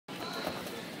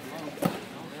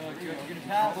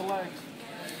Control the legs.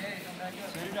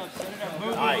 Set it up,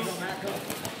 move. Nice. Good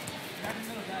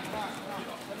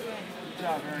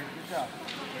job, Aaron, good job.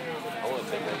 I want to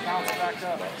take that. Bounce back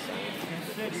up.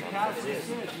 Sit, you couch, sit.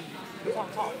 It's on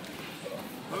top.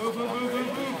 Move.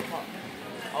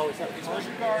 Oh, it's not. Close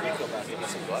your guard up. Give me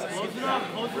some glass. Close it up.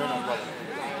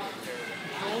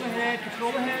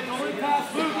 Control the head, don't let it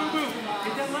pass. Move.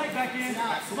 Get that leg back in.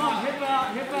 Come on, hip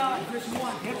out.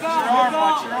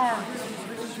 Watch your arm.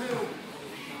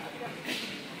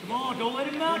 Come on, don't let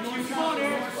him mount you. Come on,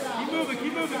 Eric. Keep moving.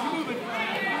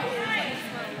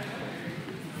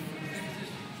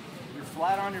 You're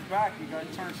flat on your back. You got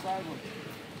to turn sideways.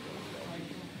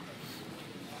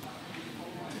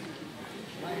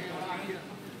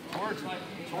 Towards him.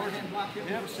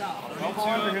 Yep. Elbow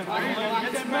under him. There you go.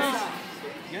 Get that mouse.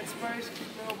 Get space. Keep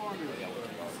the elbow under him.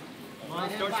 Come on,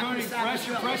 start turning.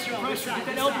 Pressure. Get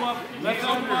that elbow up. Left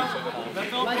elbow up.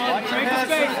 Break the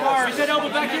space. Get that elbow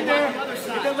back in there.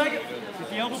 Get that leg. Get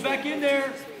the elbow back in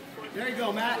there. There you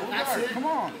go, Matt. That's it. Come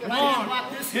on.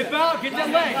 Hip out. Get that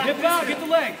leg. Hip out. Get the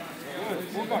leg.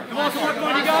 Come on,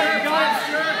 you got it.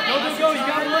 Go. You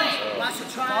got it.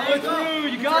 Follow through.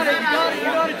 You got it.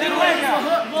 Get the leg out.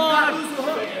 Come on.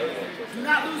 Do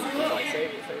not lose the hook.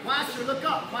 Posture, look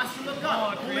up. Come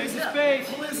on, create the space.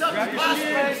 Pull his up. Grab your Posture.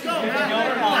 shin. Let's go.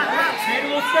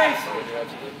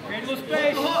 Create a little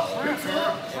space. Come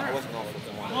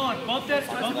on, bump it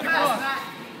across.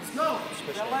 Let's go.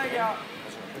 Put that leg out.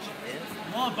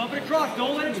 Come on, bump it across.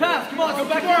 Don't let it pass. Come on, go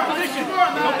back to your position.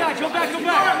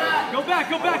 Go back.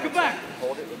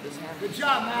 Good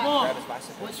job, Matt. Come on.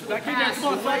 Back in there. Come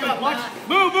on, watch.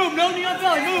 Move. No knee on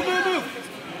belly. Move.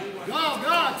 Go.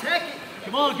 Take it.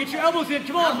 Come on, get your elbows in.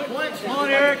 Come on,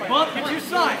 Eric. Bump, get to your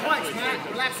side. Points, Matt.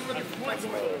 Relax and look at the points.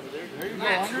 There you go.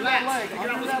 Under that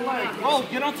leg. Roll,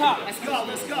 get on top. Let's go.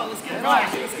 Let's get it. Right.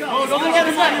 Let's go. Oh, don't let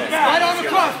it back.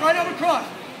 Right arm across.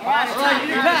 All right, you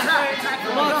need to pass.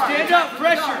 Come on, stand up,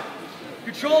 pressure.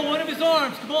 Control one of his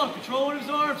arms. Come on, control one of his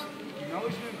arms. You know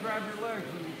he's going to grab your legs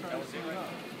when you try to stand up.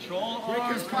 Control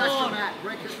arms, come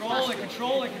on.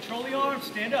 Control the arms.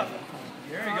 Stand up.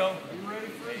 There you go. You ready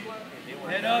for his leg?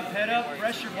 Head up,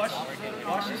 pressure. Watch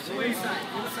the squeeze. Stand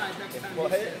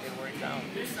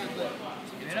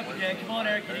up again. Come on,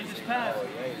 Eric. You need this pass.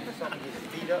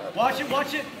 Watch it.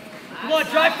 Come on,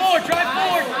 drive forward.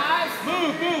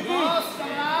 Move.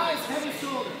 Heavy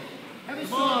shoulder.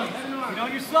 Come on, get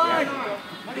on your side.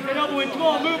 Get that elbow in. Come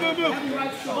on, move.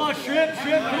 Come on, shrimp.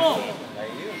 Come on.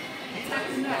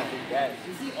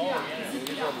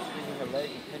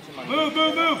 Move.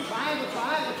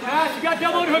 Pass. You got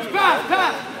double underhooks. Pass.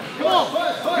 Come on. Go.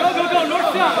 North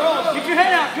south. Get your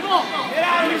head out. Come on. Come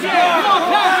on,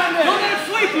 pass. Don't let him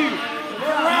sweep you.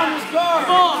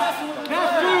 Come on.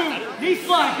 Pass through. Knee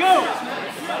slide. Go,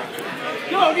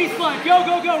 knee slide. Go.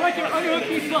 Right there. Underhook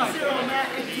knee slide.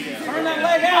 Turn that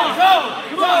leg out.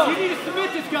 Come on. You need to submit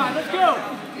this guy. Let's go.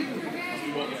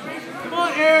 Come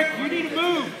on, Eric. You need to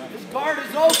move. Guard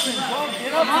is open.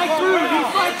 Get up. Right through. Knee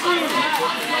slide through.